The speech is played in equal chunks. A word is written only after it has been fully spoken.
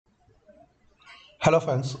Hello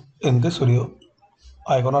friends, in this video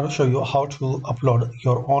I'm gonna show you how to upload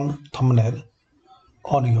your own thumbnail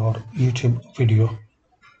on your YouTube video.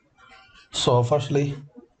 So firstly,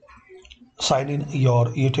 sign in your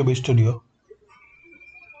YouTube studio,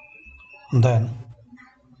 then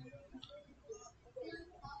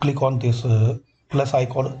click on this plus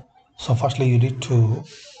icon. So firstly you need to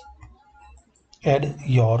add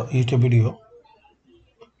your YouTube video,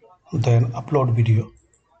 then upload video.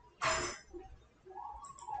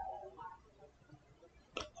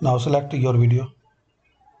 Now select your video.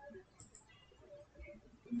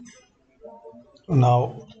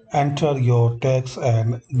 Now enter your text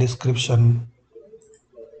and description.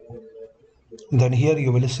 Then here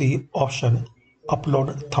you will see option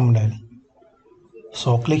upload thumbnail.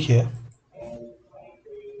 So click here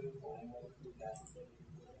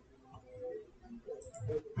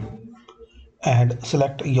and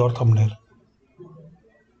select your thumbnail.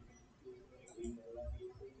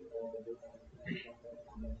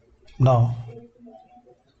 Now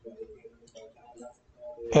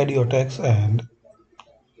add your text and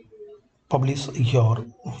publish your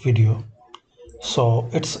video. So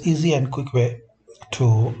it's easy and quick way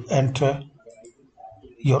to enter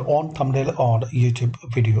your own thumbnail on YouTube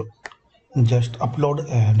video. Just upload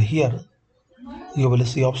and here you will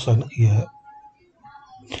see option here,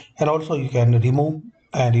 and also you can remove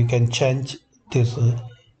and you can change this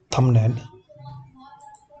thumbnail.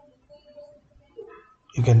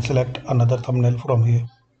 You can select another thumbnail from here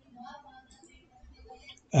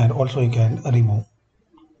and also you can remove.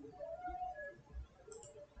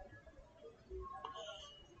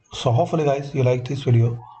 So hopefully guys you like this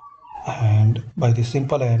video, and by the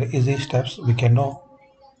simple and easy steps we can know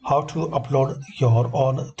how to upload your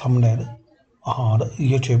own thumbnail on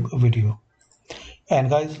YouTube video. And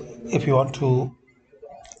guys, if you want to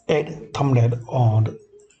add thumbnail on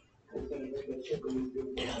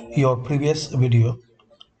your previous video,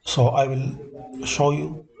 so I will show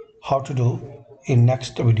you how to do in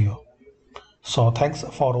next video. So thanks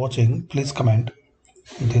for watching. Please comment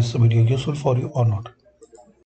this video useful for you or not.